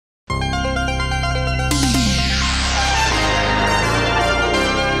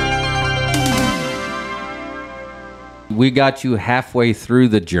we got you halfway through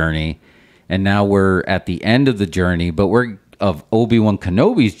the journey, and now we're at the end of the journey, but we're of Obi-Wan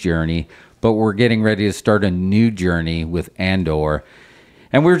Kenobi's journey, but we're getting ready to start a new journey with Andor.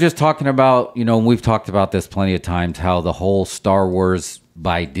 And we were just talking about, and we've talked about this plenty of times, how the whole Star Wars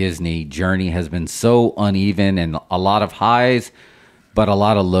by Disney journey has been so uneven and a lot of highs, but a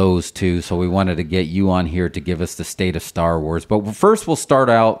lot of lows too. So we wanted to get you on here to give us the state of Star Wars. But first we'll start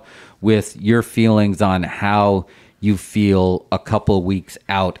out with your feelings on how you feel a couple of weeks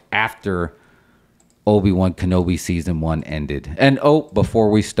out after Obi-Wan Kenobi Season 1 ended. And before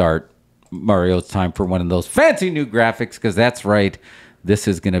we start, Mario, it's time for one of those fancy new graphics, because that's right, this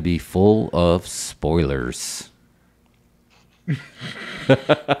is going to be full of spoilers.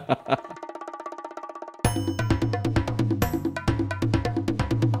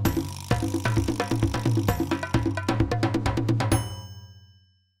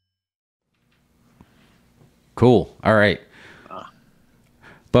 Cool. All right.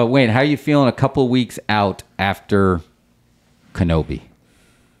 But Wayne, how are you feeling a couple of weeks out after Kenobi?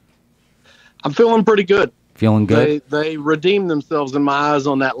 I'm feeling pretty good. Feeling good? They redeemed themselves in my eyes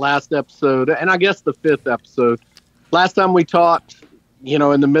on that last episode, and I guess the 5th episode. Last time we talked, in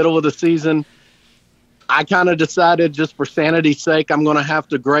the middle of the season, I kind of decided, just for sanity's sake, I'm going to have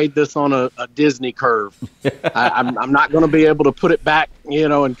to grade this on a Disney curve. I'm not going to be able to put it back,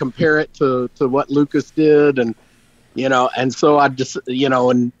 and compare it to what Lucas did. And so I just,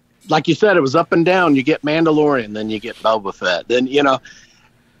 and like you said, it was up and down. You get Mandalorian, then you get Boba Fett, then,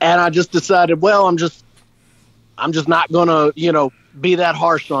 and I just decided, well, I'm just not going to, be that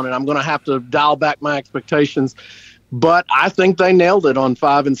harsh on it. I'm going to have to dial back my expectations. But I think they nailed it on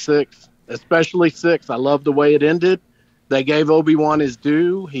 5 and 6. Especially 6. I love the way it ended. They gave Obi-Wan his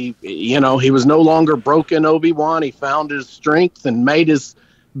due. He was no longer broken Obi-Wan. He found his strength and made his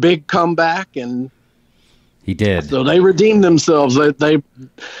big comeback, and he did. So they redeemed themselves.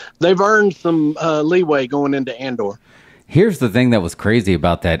 They've earned some leeway going into Andor. Here's the thing that was crazy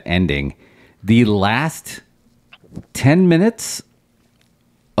about that ending. The last 10 minutes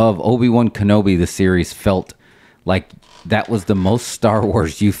of Obi-Wan Kenobi, the series, felt like that was the most Star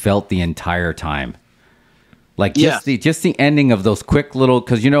Wars you felt the entire time. Like just the ending of those quick little,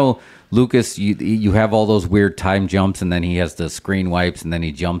 because Lucas, you have all those weird time jumps, and then he has the screen wipes, and then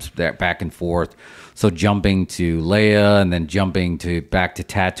he jumps back and forth. So jumping to Leia and then jumping back to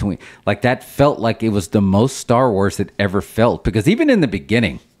Tatooine, like that felt like it was the most Star Wars it ever felt. Because even in the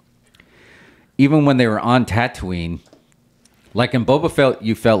beginning, even when they were on Tatooine, like in Boba Fett,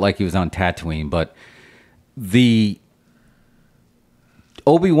 you felt like he was on Tatooine, but the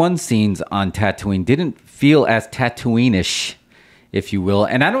Obi-Wan scenes on Tatooine didn't feel as Tatooine-ish, if you will.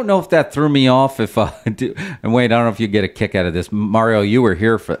 And I don't know if that threw me off. And wait, I don't know if you get a kick out of this. Mario, you were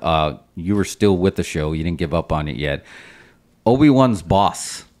here for, you were still with the show. You didn't give up on it yet. Obi-Wan's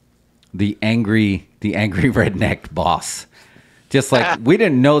boss, the angry redneck boss. Just like, we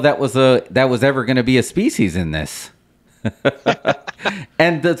didn't know that was ever going to be a species in this.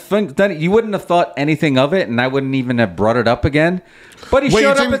 And the thing that you wouldn't have thought anything of it, and I wouldn't even have brought it up again. But he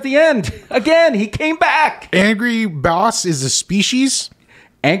showed up at the end again. He came back. Angry boss is a species.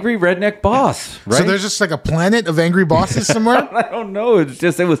 Angry redneck boss, right? So there's just like a planet of angry bosses somewhere. I don't know. It's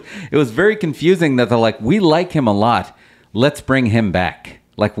just it was very confusing that they're like, we like him a lot. Let's bring him back.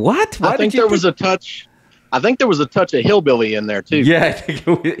 Like what? I think there was a touch of hillbilly in there too.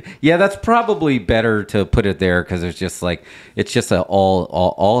 Yeah, that's probably better to put it there, because it's just an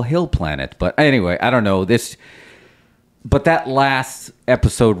all hill planet. But anyway, I don't know this. But that last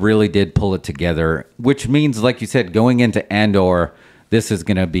episode really did pull it together, which means, like you said, going into Andor, this is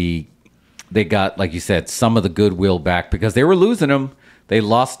going to be, they got, like you said, some of the goodwill back, because they were losing him. They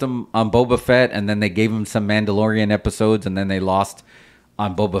lost him on Boba Fett, and then they gave him some Mandalorian episodes, and then they lost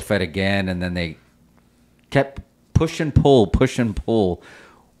on Boba Fett again, and then they kept push and pull.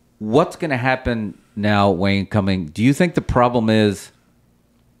 What's going to happen now, Wayne, do you think the problem is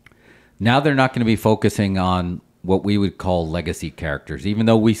now they're not going to be focusing on what we would call legacy characters, even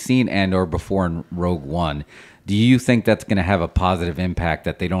though we've seen Andor before in Rogue One? Do you think that's going to have a positive impact,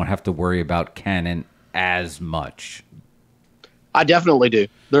 that they don't have to worry about canon as much? I definitely do.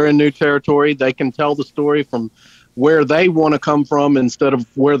 They're in new territory. They can tell the story from where they want to come from instead of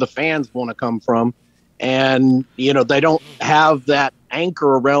where the fans want to come from. And, they don't have that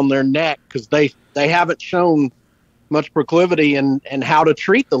anchor around their neck, because they haven't shown much proclivity in how to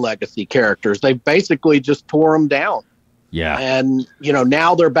treat the legacy characters. They basically just tore them down. Yeah. And,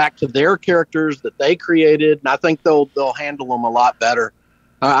 now they're back to their characters that they created, and I think they'll handle them a lot better.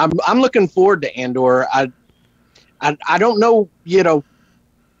 I'm looking forward to Andor. I don't know,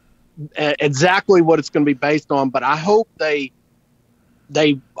 exactly what it's going to be based on, but I hope they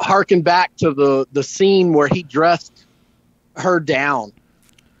harken back to the scene where he dressed her down.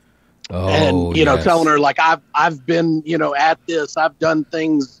 Oh, and yes. telling her like I've been at this, I've done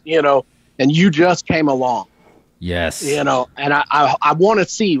things, and you just came along. Yes. And I want to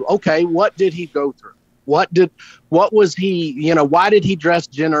see, okay, what did he go through? What was he, why did he dress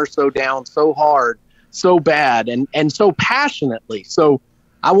Jen Erso down so hard, so bad, and so passionately? So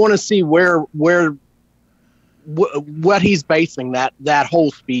I want to see what he's basing that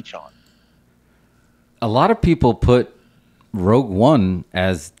whole speech on. A lot of people put Rogue One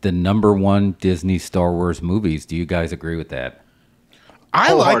as the #1 Disney Star Wars movies. Do you guys agree with that?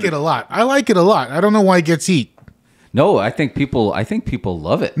 I like it a lot. I don't know why it gets heat. No, I think people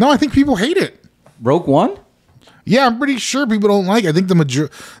love it. No, I think people hate it. Rogue One? Yeah, I'm pretty sure people don't like it. I think the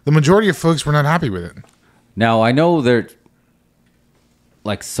majority of folks were not happy with it. Now, I know that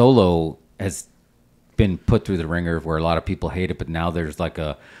like Solo has been put through the ringer where a lot of people hate it, but now there's like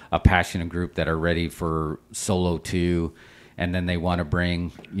a passionate group that are ready for Solo 2, and then they want to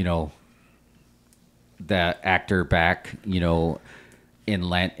bring, that actor back, in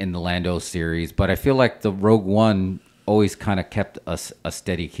the Lando series. But I feel like the Rogue One always kind of kept a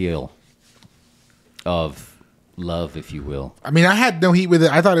steady keel of love, if you will. I mean, I had no heat with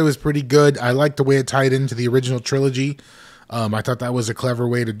it. I thought it was pretty good. I liked the way it tied into the original trilogy. I thought that was a clever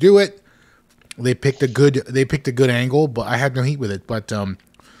way to do it. They picked a good angle, but I had no heat with it. But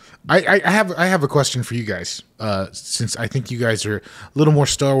I have a question for you guys, since I think you guys are a little more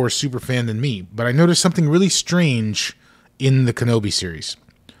Star Wars super fan than me. But I noticed something really strange in the Kenobi series.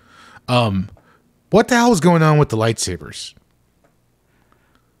 What the hell is going on with the lightsabers?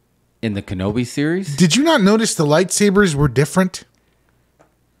 In the Kenobi series? Did you not notice the lightsabers were different?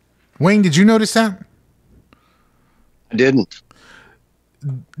 Wayne, did you notice that? I didn't.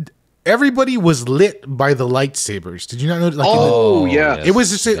 Everybody was lit by the lightsabers. Did you not notice? Yeah. It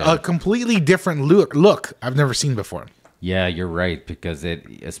was just a completely different look I've never seen before. Yeah, you're right, because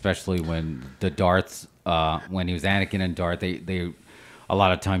especially when the Darths, when he was Anakin and Darth, they a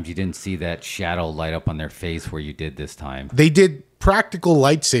lot of times you didn't see that shadow light up on their face where you did this time. They did practical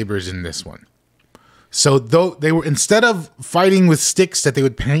lightsabers in this one. So though they were, instead of fighting with sticks that they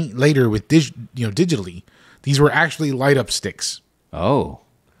would paint later with digitally, these were actually light up sticks. Oh.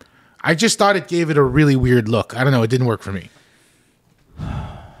 I just thought it gave it a really weird look. I don't know, it didn't work for me.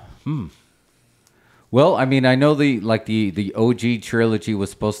 Well, I mean, I know the OG trilogy was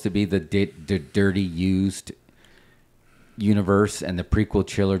supposed to be the dirty used universe, and the prequel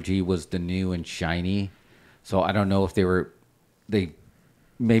trilogy was the new and shiny. So I don't know if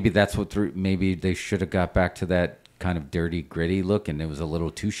maybe that's maybe they should have got back to that kind of dirty, gritty look, and it was a little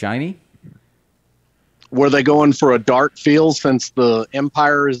too shiny. Were they going for a dark feel since the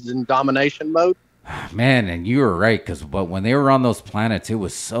Empire is in domination mode? Man, and you were right, but when they were on those planets, it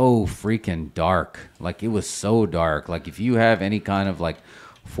was so freaking dark. Like, it was so dark. Like, if you have any kind of like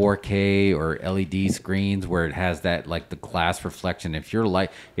 4K or LED screens where it has that like the glass reflection, if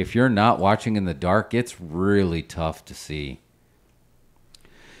you're not watching in the dark, it's really tough to see.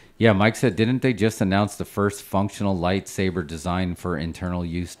 Yeah, Mike said, didn't they just announce the first functional lightsaber design for internal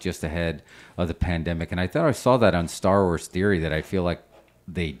use just ahead of the pandemic? And I thought I saw that on Star Wars Theory, that I feel like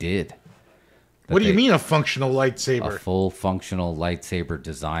they did. What do you mean a functional lightsaber? A full functional lightsaber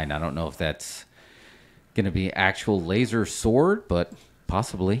design. I don't know if that's going to be actual laser sword, but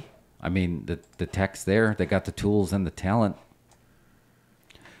possibly. I mean, the tech's there. They got the tools and the talent.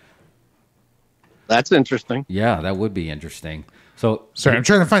 That's interesting. Yeah, that would be interesting. So, sorry, I'm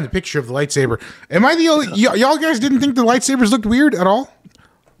trying to find the picture of the lightsaber. Am I the only y'all guys didn't think the lightsabers looked weird at all?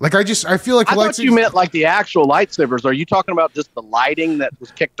 Like I feel like I thought you meant like the actual lightsabers. Are you talking about just the lighting that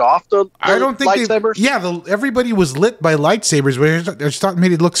was kicked off the I don't think lightsabers? Everybody was lit by lightsabers, but I just thought it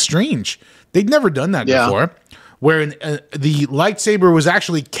made it look strange. They'd never done that before. Where the lightsaber was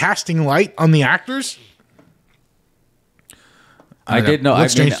actually casting light on the actors. I did know.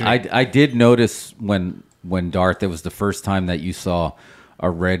 I did notice when Darth, it was the first time that you saw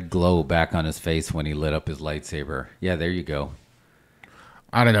a red glow back on his face when he lit up his lightsaber. Yeah, there you go.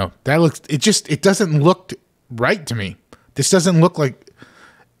 I don't know. It doesn't look right to me. This doesn't look like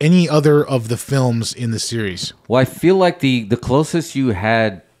any other of the films in the series. Well, I feel like the closest you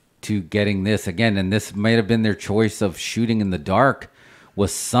had to getting this, again, and this might have been their choice of shooting in the dark,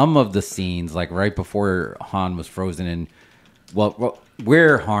 was some of the scenes, like right before Han was frozen in,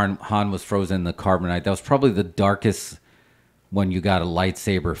 where Han was frozen in the carbonite. That was probably the darkest when you got a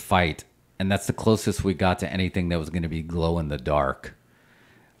lightsaber fight, and that's the closest we got to anything that was going to be glow in the dark.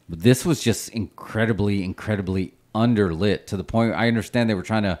 But this was just incredibly, incredibly underlit, to the point I understand they were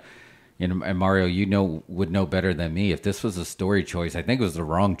trying to And Mario, would know better than me. If this was a story choice, I think it was the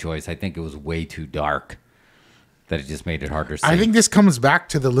wrong choice. I think it was way too dark. That it just made it harder to see. I think this comes back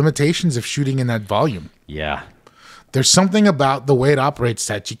to the limitations of shooting in that volume. Yeah. There's something about the way it operates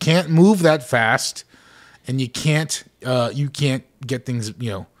that you can't move that fast, and you can't get things,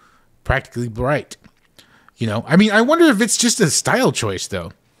 practically bright. I mean, I wonder if it's just a style choice,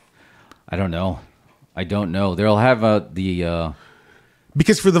 though. I don't know. They'll have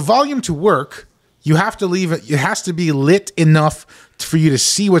because for the volume to work, you have to leave it. It has to be lit enough for you to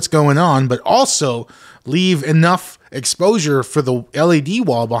see what's going on, but also leave enough exposure for the LED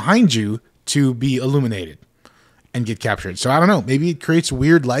wall behind you to be illuminated and get captured. So I don't know. Maybe it creates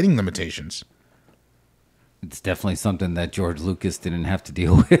weird lighting limitations. It's definitely something that George Lucas didn't have to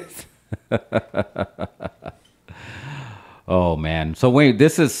deal with. Oh man. So wait,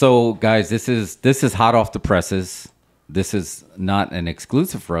 this is hot off the presses. This is not an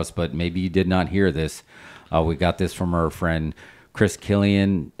exclusive for us, but maybe you did not hear this. We got this from our friend Chris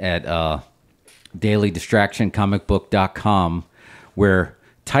Killian at dailydistractioncomicbook.com, where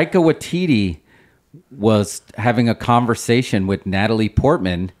Taika Waititi was having a conversation with Natalie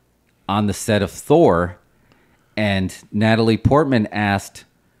Portman on the set of Thor, and Natalie Portman asked,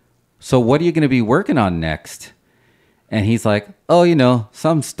 "So what are you going to be working on next?" And he's like, "Oh,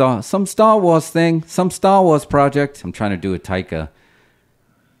 some Star Wars thing, some Star Wars project. I'm trying to do a Taika."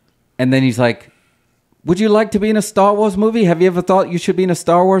 And then he's like, "Would you like to be in a Star Wars movie? Have you ever thought you should be in a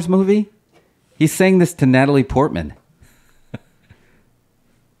Star Wars movie?" He's saying this to Natalie Portman.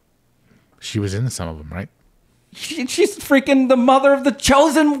 She was in some of them, right? She's freaking the mother of the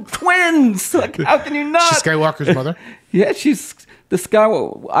chosen twins. Like, how can you not? She's Skywalker's mother? Yeah, she's the Sky.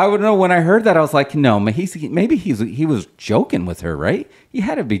 I would know when I heard that, I was like, no, maybe he was joking with her, right? He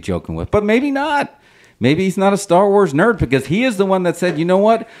had to be joking with, but maybe not. Maybe he's not a Star Wars nerd, because he is the one that said, "You know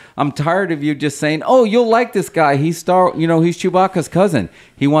what? I'm tired of you just saying, oh, you'll like this guy. He's Chewbacca's cousin.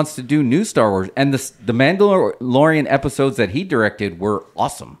 He wants to do new Star Wars." And the Mandalorian episodes that he directed were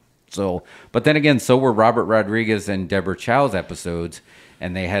awesome. So, but then again, so were Robert Rodriguez and Deborah Chow's episodes,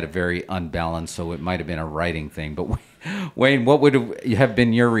 and they had a very unbalanced. So it might have been a writing thing. But Wayne, what would have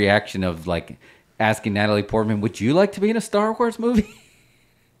been your reaction of like asking Natalie Portman, "Would you like to be in a Star Wars movie?"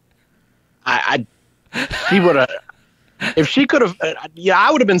 She would have, if she could have. Yeah, I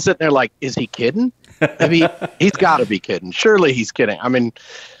would have been sitting there like, "Is he kidding? I mean, he's got to be kidding. Surely he's kidding." I mean,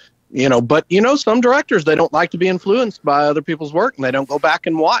 but some directors, they don't like to be influenced by other people's work, and they don't go back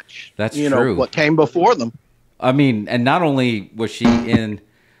and watch. That's true. What came before them. I mean, and not only was she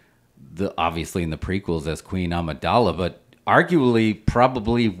obviously in the prequels as Queen Amidala, but arguably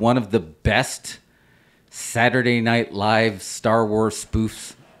probably one of the best Saturday Night Live Star Wars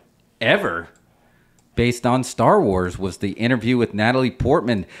spoofs ever, based on Star Wars, was the interview with Natalie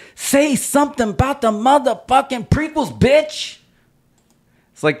Portman. "Say something about the motherfucking prequels, bitch."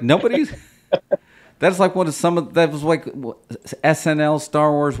 It's like nobody's. That's like that was like SNL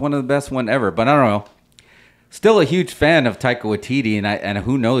Star Wars, one of the best one ever. But I don't know. Still a huge fan of Taika Waititi, and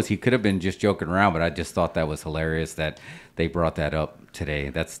who knows, he could have been just joking around. But I just thought that was hilarious that they brought that up today.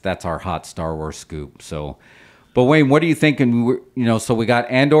 That's our hot Star Wars scoop. So, but Wayne, what are you thinking? So we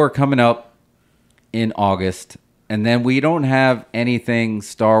got Andor coming up in August, and then we don't have anything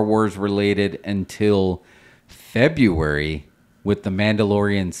Star Wars related until February with the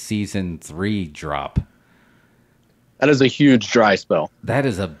Mandalorian Season 3 drop. That is a huge dry spell. That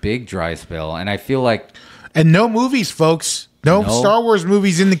is a big dry spell, and I feel like... And no movies, folks. No Star Wars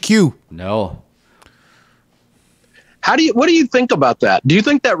movies in the queue. No. What do you think about that? Do you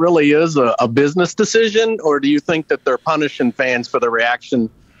think that really is a business decision, or do you think that they're punishing fans for the reaction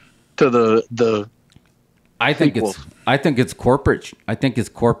to the I think it's corporate. I think it's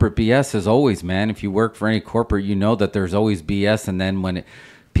corporate BS as always, man. If you work for any corporate, you know that there's always BS, and then when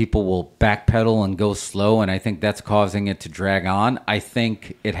people will backpedal and go slow, and I think that's causing it to drag on. I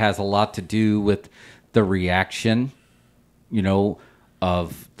think it has a lot to do with the reaction,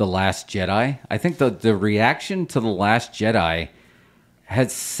 of The Last Jedi. I think the reaction to The Last Jedi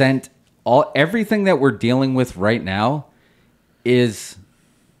has sent everything that we're dealing with right now is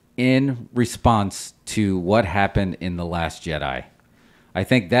in response to what happened in The Last Jedi. I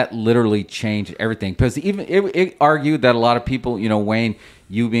think that literally changed everything, because even it argued that a lot of people, Wayne,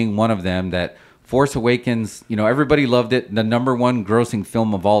 you being one of them, that Force Awakens, everybody loved it, the #1 grossing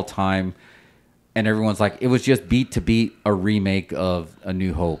film of all time, and everyone's like, it was just beat to beat a remake of A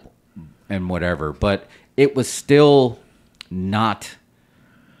New Hope and whatever, but it was still not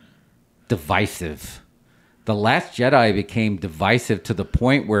divisive. The Last Jedi became divisive to the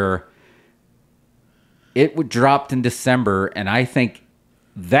point where it dropped in December, and I think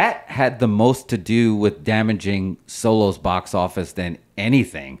that had the most to do with damaging Solo's box office than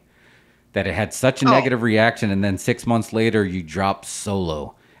anything. That it had such a negative reaction, and then 6 months later you dropped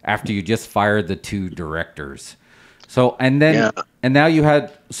Solo after you just fired the 2 directors. So and now you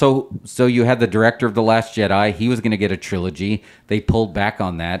had so you had the director of The Last Jedi. He was going to get a trilogy. They pulled back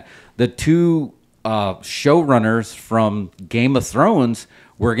on that. The 2 showrunners from Game of Thrones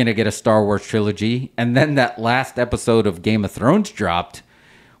were going to get a Star Wars trilogy, and then that last episode of Game of Thrones dropped,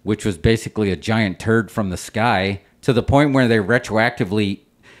 which was basically a giant turd from the sky, to the point where they retroactively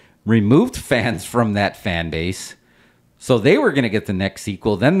removed fans from that fan base. So they were going to get the next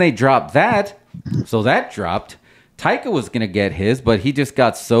sequel. Then they dropped that. So that dropped. Taika was going to get his, but he just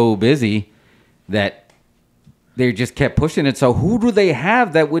got so busy that they just kept pushing it. So who do they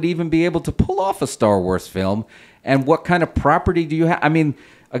have that would even be able to pull off a Star Wars film? And what kind of property do you have? I mean,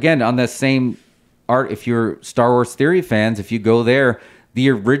 again, on the same art, if you're Star Wars Theory fans, if you go there, the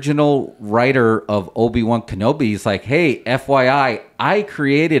original writer of Obi-Wan Kenobi is like, hey, FYI, I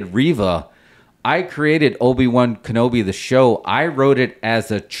created Reva. I created Obi-Wan Kenobi, the show. I wrote it as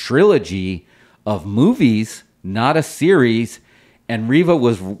a trilogy of movies, not a series. And Reva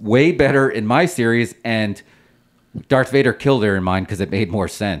was way better in my series, and Darth Vader killed her in mine because it made more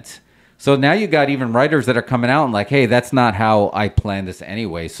sense. So now you got even writers that are coming out and like, hey, that's not how I planned this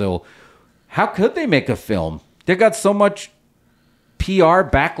anyway. So how could they make a film? They got so much PR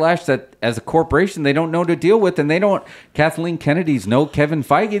backlash that as a corporation they don't know to deal with, and they don't. Kathleen Kennedy's no Kevin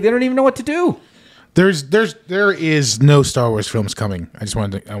Feige. They don't even know what to do. There is no Star Wars films coming. I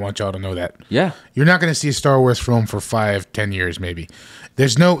want y'all to know that. Yeah, you're not going to see a Star Wars film for 5-10 years, maybe.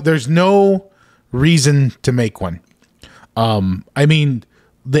 There's no reason to make one. I mean,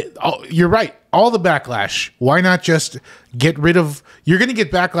 you're right. All the backlash. Why not just get rid of? You're going to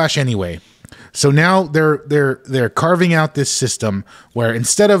get backlash anyway. So now they're carving out this system where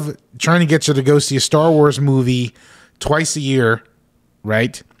instead of trying to get you to go see a Star Wars movie twice a year,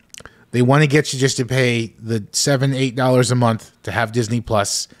 right? They want to get you just to pay the $7-8 a month to have Disney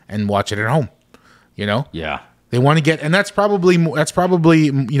Plus and watch it at home. You know? Yeah. They want to get, and that's probably more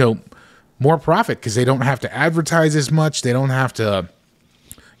profit because they don't have to advertise as much. They don't have to,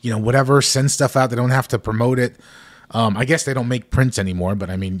 whatever, send stuff out. They don't have to promote it. I guess they don't make prints anymore, but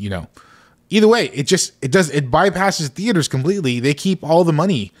I mean, either way, it bypasses theaters completely. They keep all the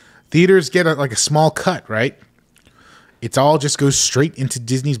money. Theaters get a small cut, right? It's all just goes straight into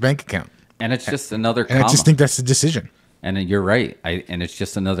Disney's bank account. And it's just another comma. And I just think that's the decision. And you're right. And it's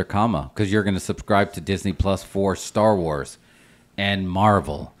just another comma because you're going to subscribe to Disney Plus for Star Wars and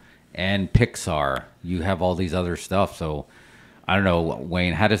Marvel and Pixar. You have all these other stuff. So I don't know,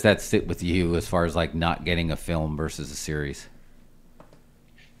 Wayne, how does that sit with you as far as like not getting a film versus a series?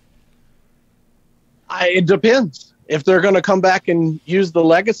 It depends. If they're going to come back and use the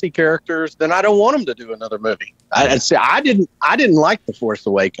legacy characters, then I don't want them to do another movie. I didn't like The Force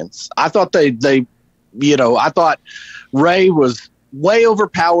Awakens. I thought I thought Rey was way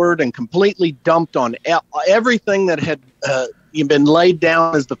overpowered and completely dumped on everything that had been laid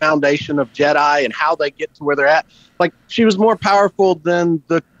down as the foundation of Jedi and how they get to where they're at. Like, she was more powerful than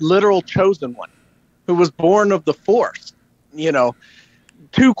the literal chosen one, who was born of the Force.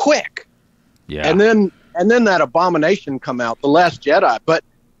 Too quick. Yeah. And then that abomination come out, The Last Jedi. But,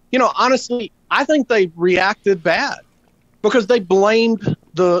 honestly, I think they reacted bad because they blamed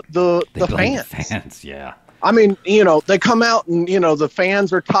the fans. Yeah. I mean, they come out and, the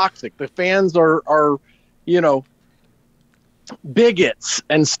fans are toxic. The fans are bigots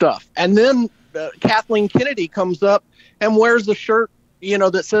and stuff. And then Kathleen Kennedy comes up and wears a shirt,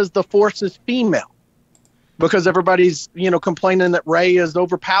 that says the Force is female. Because everybody's, complaining that Rey is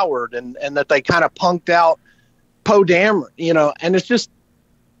overpowered and that they kind of punked out Poe Dameron, and it's just,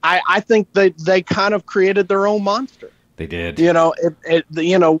 I think they kind of created their own monster. They did.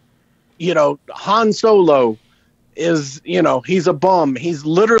 Han Solo is, he's a bum. He's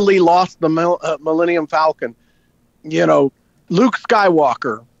literally lost the Millennium Falcon. Luke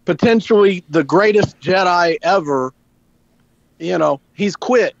Skywalker, potentially the greatest Jedi ever, he's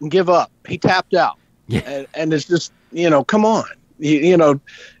quit and give up. He tapped out. Yeah. And it's just, come on,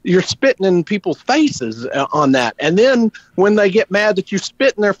 you're spitting in people's faces on that. And then when they get mad that you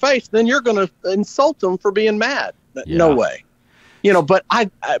spit in their face, then you're going to insult them for being mad. Yeah. No way.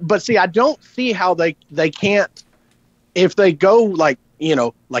 But see, I don't see how they can't, if they go like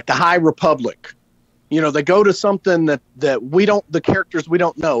the High Republic, they go to something that the characters we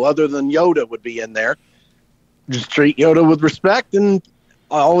don't know other than Yoda would be in there. Just treat Yoda with respect and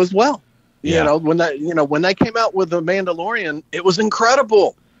all is well. Yeah. When they came out with The Mandalorian, it was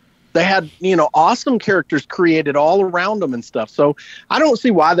incredible. They had, awesome characters created all around them and stuff. So I don't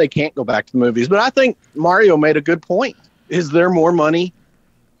see why they can't go back to the movies. But I think Mario made a good point. Is there more money,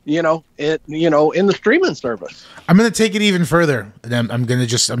 in the streaming service? I'm going to take it even further. And I'm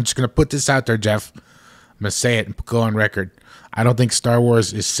just going to put this out there, Jeff. I'm going to say it and go on record. I don't think Star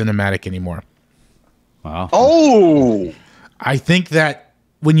Wars is cinematic anymore. Wow. Oh, I think that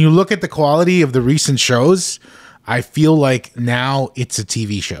when you look at the quality of the recent shows, I feel like now it's a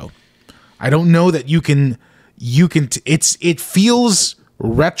TV show. I don't know that you can. It feels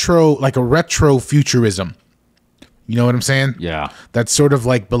retro, like a retro futurism. You know what I'm saying? Yeah. That sort of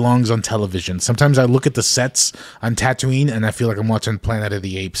like belongs on television. Sometimes I look at the sets on Tatooine and I feel like I'm watching Planet of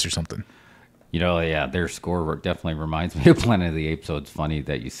the Apes or something. Yeah, their score definitely reminds me of Planet of the Apes, so it's funny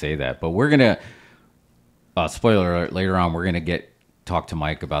that you say that. But we're going to, spoiler alert, later on, we're going to talk to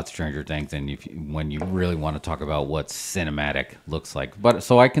Mike about Stranger Things, and when you really want to talk about what cinematic looks like. But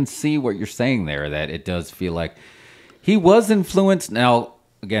so I can see what you're saying there, that it does feel like he was influenced. Now,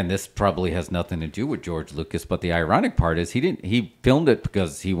 again, this probably has nothing to do with George Lucas, but the ironic part is he filmed it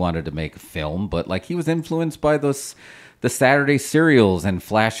because he wanted to make a film, but like he was influenced by the Saturday serials and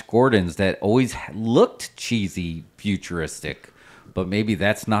Flash Gordons that always looked cheesy, futuristic. But maybe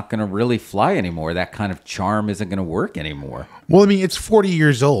that's not going to really fly anymore. That kind of charm isn't going to work anymore. Well, I mean, it's 40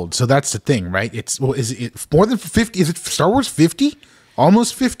 years old, so that's the thing, right? Is it more than 50? Is it Star Wars 50?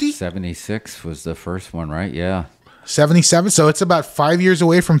 Almost 50? 76 was the first one, right? Yeah. 77, so it's about 5 years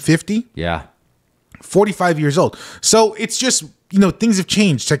away from 50? Yeah. 45 years old. So it's just, things have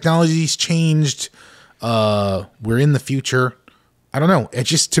changed. Technology's changed. We're in the future. I don't know. It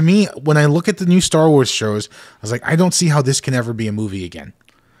just, to me, when I look at the new Star Wars shows, I was like, I don't see how this can ever be a movie again.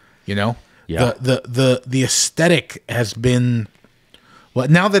 Yeah. The aesthetic has been, well,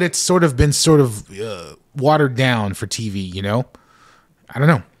 now that it's sort of been watered down for TV, I don't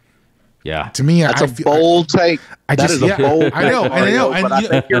know. Yeah. To me, that's a bold take. That is a bold take. I know. But I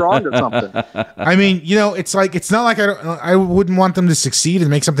think you're onto something. I mean, it's like, it's not like I wouldn't want them to succeed and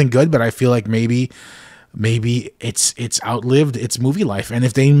make something good, but I feel like maybe it's outlived its movie life. And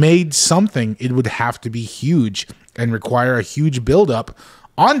if they made something, it would have to be huge and require a huge buildup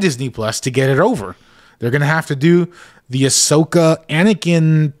on Disney Plus to get it over. They're going to have to do the Ahsoka,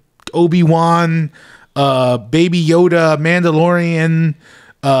 Anakin, Obi-Wan, Baby Yoda, Mandalorian,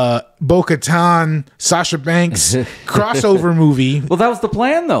 Bo-Katan, Sasha Banks crossover movie. Well, that was the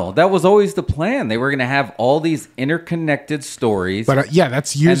plan, though. That was always the plan. They were going to have all these interconnected stories. But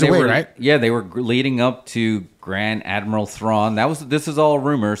that's years away, right? Yeah, they were leading up to Grand Admiral Thrawn. This is all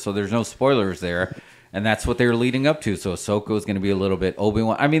rumor, so there's no spoilers there. And that's what they were leading up to. So Ahsoka was going to be a little bit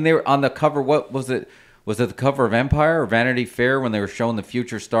Obi-Wan. I mean, they were on the cover. What was it? Was it the cover of Empire or Vanity Fair when they were showing the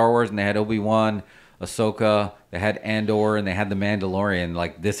future Star Wars and they had Obi-Wan, Ahsoka, they had Andor, and they had the Mandalorian.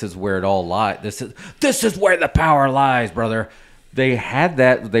 Like, this is where it all lies. This is where the power lies, brother. They had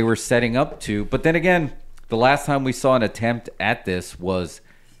that they were setting up to. But then again, the last time we saw an attempt at this was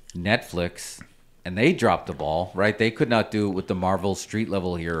Netflix, and they dropped the ball, right? They could not do it with the Marvel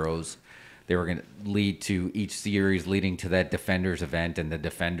street-level heroes. They were going to lead to each series leading to that Defenders event, and the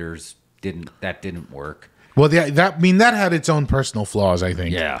Defenders didn't work. Well, that had its own personal flaws, I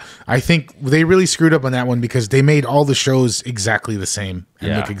think. Yeah. I think they really screwed up on that one because they made all the shows exactly the same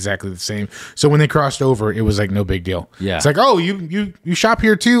and look exactly the same. So when they crossed over, it was like no big deal. Yeah. It's like, oh, you shop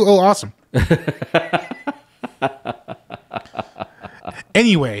here too? Oh, awesome.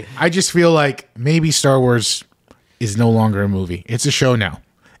 Anyway, I just feel like maybe Star Wars is no longer a movie. It's a show now.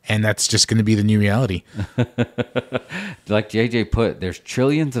 And that's just going to be the new reality. Like JJ put, there's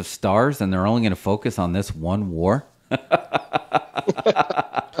trillions of stars, and they're only going to focus on this one war.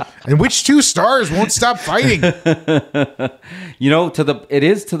 And which two stars won't stop fighting? It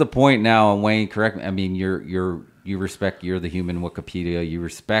is to the point now. And Wayne, correct me. I mean, you respect. You're the human Wikipedia. You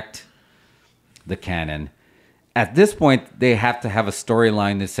respect the canon. At this point, they have to have a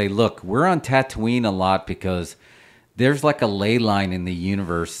storyline to say, look, we're on Tatooine a lot because there's like a ley line in the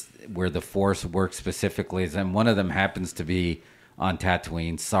universe where the Force works specifically, and one of them happens to be on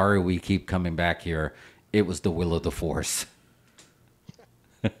Tatooine. Sorry, we keep coming back here. It was the will of the Force.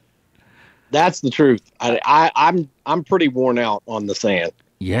 That's the truth. I'm pretty worn out on the sand.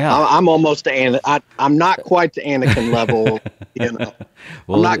 Yeah, I'm almost I'm not quite to Anakin level.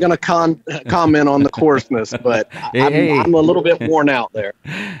 Well, I'm not going to comment on the coarseness, but I'm a little bit worn out there.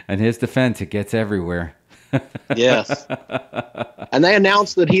 In his defense, it gets everywhere. Yes. And they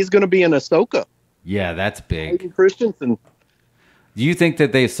announced that he's going to be in Ahsoka. Yeah, that's big. Hayden Christensen. Do you think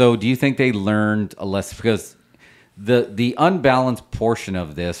they learned a lesson? Because the unbalanced portion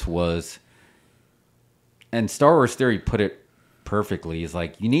of this was, and Star Wars Theory put it perfectly. He's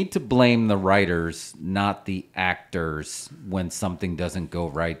like, you need to blame the writers, not the actors, when something doesn't go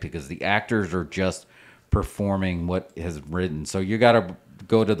right, because the actors are just performing what is written. So you got to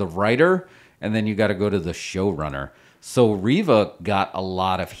go to the writer, and then you got to go to the showrunner. So Reva got a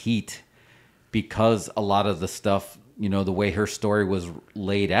lot of heat because a lot of the stuff, you know, the way her story was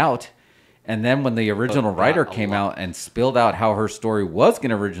laid out. And then when the original writer came out and spilled out how her story was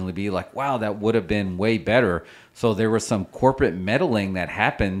going to originally be, like, wow, that would have been way better. So there was some corporate meddling that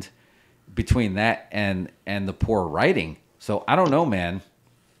happened between that and the poor writing. So I don't know, man.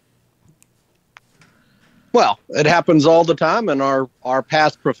 Well, it happens all the time in our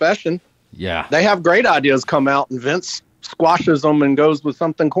past profession. Yeah. They have great ideas come out, and Vince squashes them and goes with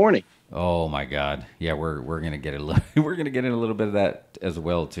something corny. Oh my God. Yeah, we're gonna get we're gonna get in a little bit of that as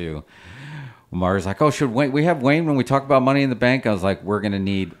well too. Mario's like, oh, should we have Wayne when we talk about Money in the Bank? I was like, we're gonna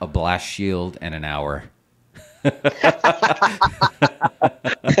need a blast shield and an hour.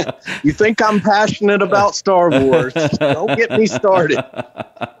 You think I'm passionate about Star Wars? Don't get me started.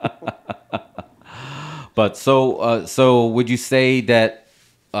 But so would you say that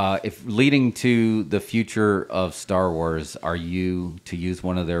if leading to the future of Star Wars, are you, to use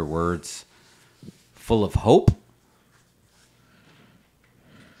one of their words, full of hope?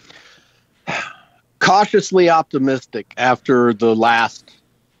 Cautiously optimistic after the last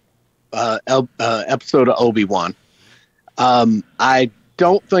episode of Obi-Wan. I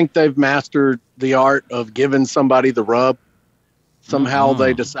don't think they've mastered the art of giving somebody the rub. Somehow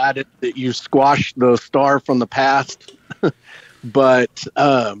they decided that you squash the star from the past. But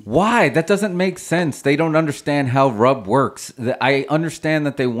why? That doesn't make sense. They don't understand how rub works. I understand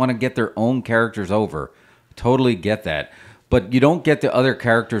that they want to get their own characters over. Totally get that. But you don't get the other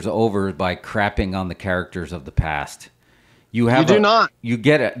characters over by crapping on the characters of the past. You do not. You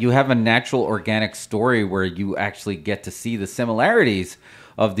get it. You have a natural, organic story where you actually get to see the similarities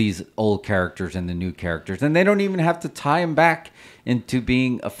of these old characters and the new characters, and they don't even have to tie them back into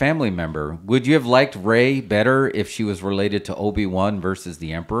being a family member. Would you have liked Rey better if she was related to Obi-Wan versus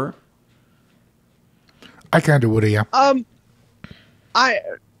the Emperor? I kind of would have, yeah.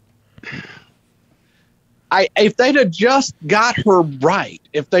 If they'd have just got her right,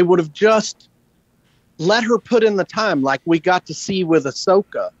 if they would have just let her put in the time like we got to see with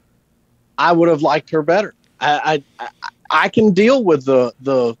Ahsoka, I would have liked her better. I can deal with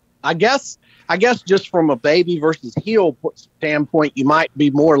the I guess just from a baby versus heel standpoint, you might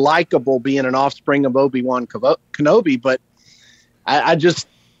be more likable being an offspring of Obi-Wan Kenobi, but I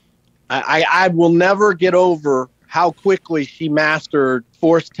will never get over how quickly she mastered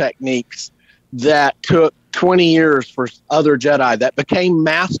Force techniques that took 20 years for other Jedi that became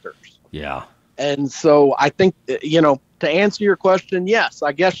masters. Yeah. And so I think, to answer your question, yes,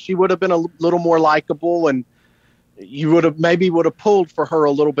 I guess she would have been a little more likable, and you would have pulled for her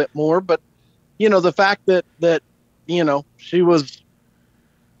a little bit more. But, the fact that she was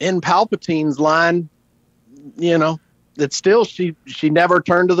in Palpatine's line, that still she never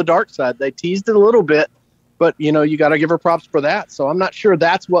turned to the dark side. They teased it a little bit, but, you got to give her props for that. So I'm not sure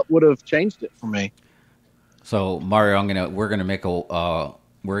that's what would have changed it for me. So Mario, we're gonna make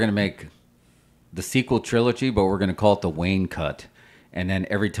the sequel trilogy, but we're gonna call it the Wayne cut. And then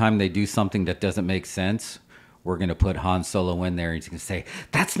every time they do something that doesn't make sense, we're gonna put Han Solo in there, and he's gonna say,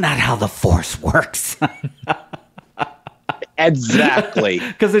 "That's not how the Force works." Exactly,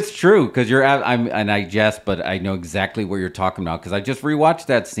 because it's true. Because I jest, but I know exactly what you're talking about. Because I just rewatched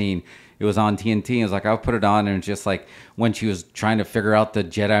that scene. It was on TNT. And I was like, I'll put it on, and it's just like when she was trying to figure out the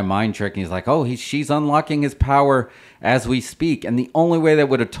Jedi mind trick, and he's like, oh, she's unlocking his power as we speak. And the only way that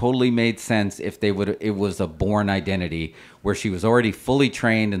would have totally made sense if it was a born identity where she was already fully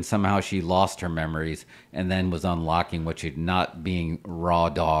trained and somehow she lost her memories and then was unlocking what she'd not being raw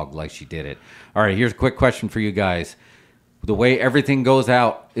dog like she did it. All right, here's a quick question for you guys. The way everything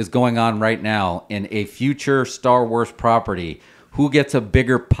is going on right now in a future Star Wars property, who gets a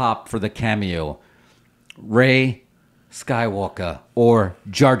bigger pop for the cameo? Rey Skywalker or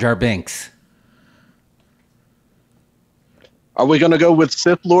Jar Jar Binks? Are we going to go with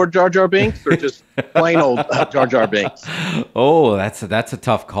Sith Lord Jar Jar Binks or just plain old Jar Jar Binks? Oh, that's a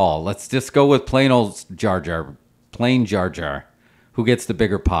tough call. Let's just go with plain old Jar Jar. Plain Jar Jar. Who gets the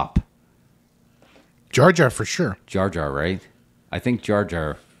bigger pop? Jar Jar for sure. Jar Jar, right? I think Jar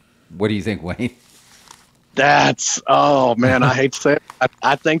Jar. What do you think, Wayne? Oh man, I hate to say it.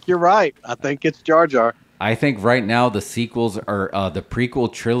 I think you're right. I think it's Jar Jar. I think right now the sequels are the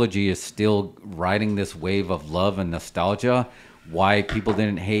prequel trilogy is still riding this wave of love and nostalgia. Why people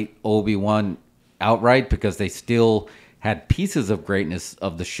didn't hate Obi-Wan outright, because they still had pieces of greatness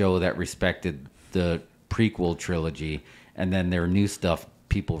of the show that respected the prequel trilogy. and then their new stuff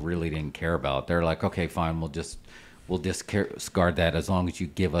people really didn't care about. They're like, okay, fine, we'll discard that as long as you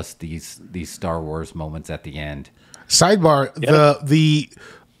give us these Star Wars moments at the end. Sidebar: the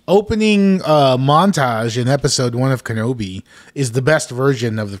opening montage in episode 1 of Kenobi is the best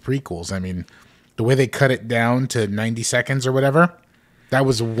version of the prequels. I mean, the way they cut it down to 90 seconds or whatever, that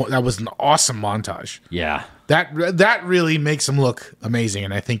was an awesome montage. Yeah, that really makes them look amazing,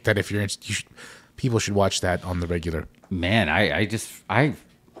 and I think that if people should watch that on the regular. Man,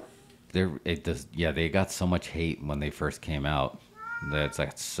 they got so much hate when they first came out. That's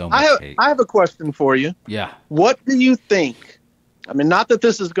like so much hate. I have a question for you. Yeah. What do you think? I mean, not that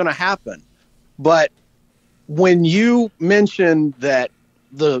this is going to happen, but when you mentioned that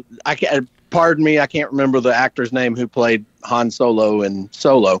pardon me, I can't remember the actor's name who played Han Solo in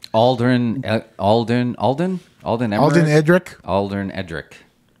Solo. Alden Edric. Alden Edric.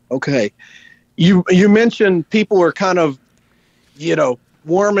 Okay. You mentioned people were kind of,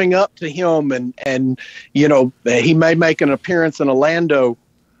 warming up to him and he may make an appearance in Orlando.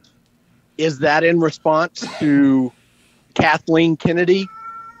 Is that in response to Kathleen Kennedy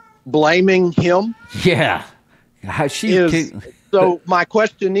blaming him? Yeah. So my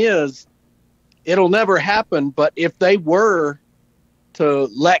question is, it'll never happen, but if they were to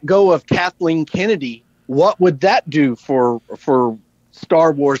let go of Kathleen Kennedy, what would that do for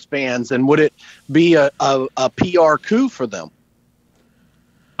Star Wars fans, and would it be a PR coup for them?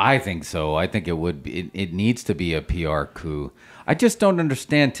 I think so. I think it would be. It needs to be a PR coup. I just don't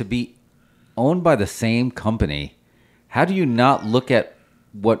understand, to be owned by the same company, how do you not look at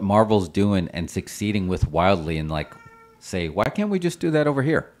what Marvel's doing and succeeding with wildly and say, why can't we just do that over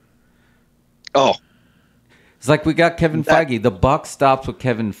here? Oh. It's like we got Kevin Feige. The buck stops with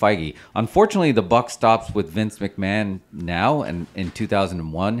Kevin Feige. Unfortunately, the buck stops with Vince McMahon now, and in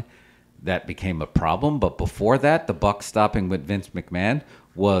 2001, that became a problem. But before that, the buck stopping with Vince McMahon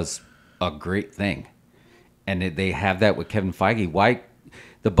was a great thing. And they have that with Kevin Feige. Why?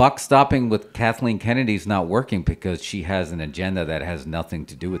 The buck stopping with Kathleen Kennedy is not working because she has an agenda that has nothing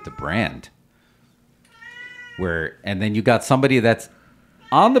to do with the brand. And then you got somebody that's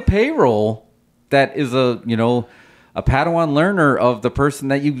on the payroll that is a Padawan learner of the person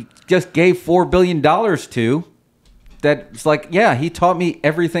that you just gave $4 billion to. That's like, yeah, he taught me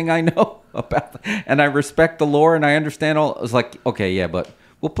everything I know about, and I respect the lore and I understand all. It's like, okay, yeah, but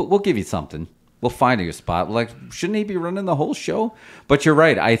we'll give you something. We'll find you a spot. Like, shouldn't he be running the whole show? But you're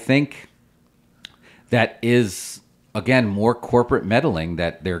right. I think that is, again, more corporate meddling,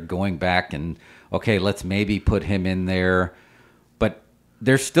 that they're going back and, okay, let's maybe put him in there. But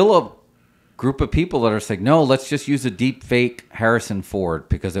there's still a group of people that are saying, no, let's just use a deep fake Harrison Ford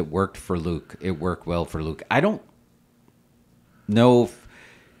because it worked for Luke. It worked well for Luke. I don't know.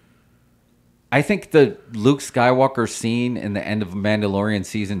 I think the Luke Skywalker scene in the end of Mandalorian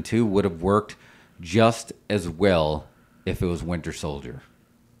Season 2 would have worked just as well if it was Winter Soldier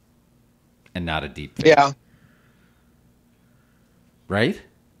and not a deep fake. Yeah. Right?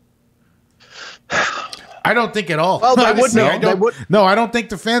 I don't think at all. Well, they wouldn't. No, I don't think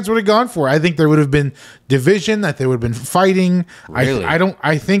the fans would have gone for it. I think there would have been division, that they would have been fighting. Really?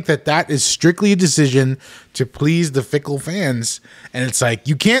 I think that is strictly a decision to please the fickle fans. And it's like,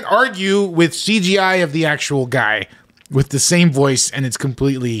 you can't argue with CGI of the actual guy with the same voice, and it's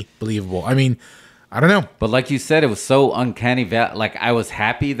completely believable. I mean, I don't know. But like you said, it was so uncanny. Like, I was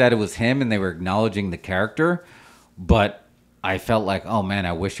happy that it was him and they were acknowledging the character, but I felt like, oh man,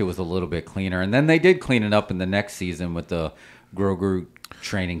 I wish it was a little bit cleaner. And then they did clean it up in the next season with the Grogu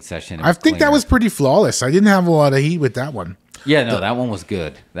training session. I think that was pretty flawless. I didn't have a lot of heat with that one. Yeah, no, that one was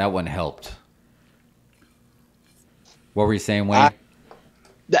good. That one helped. What were you saying, Wayne?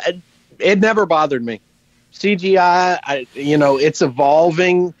 It never bothered me. CGI, it's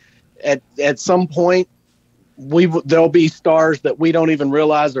evolving. At some point, there'll be stars that we don't even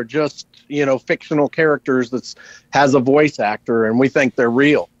realize are just fictional characters that has a voice actor, and we think they're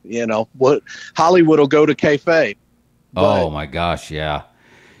real. What Hollywood will go to kayfabe. Oh my gosh, yeah.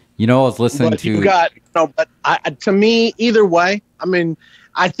 I was listening to. But to me, either way, I mean,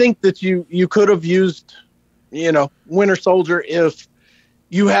 I think that you could have used, Winter Soldier if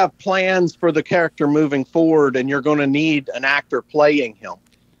you have plans for the character moving forward, and you're going to need an actor playing him.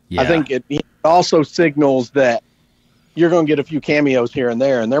 Yeah. I think it also signals that you're going to get a few cameos here and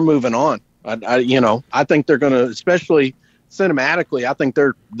there, and they're moving on. I think they're going to, especially cinematically, I think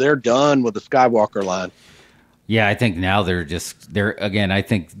they're done with the Skywalker line. Yeah, I think now I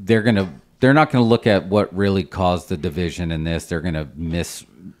think they're not going to look at what really caused the division in this. They're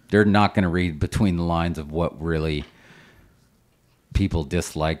not going to read between the lines of what really people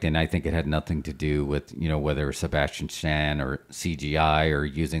disliked, and I think it had nothing to do with, whether Sebastian Stan or CGI or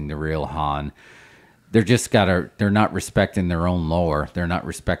using the real Han. They're not respecting their own lore. They're not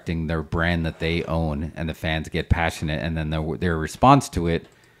respecting their brand that they own, and the fans get passionate, and then their response to it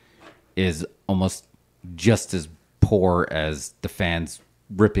is almost just as poor as the fans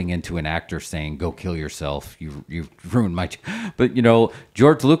ripping into an actor saying, "Go kill yourself. You've ruined my." But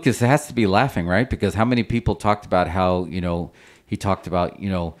George Lucas has to be laughing, right? Because how many people talked about how he talked about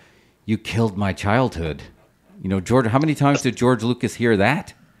you killed my childhood. George. How many times did George Lucas hear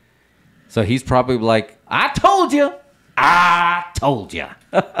that? So he's probably like, "I told you. I told you."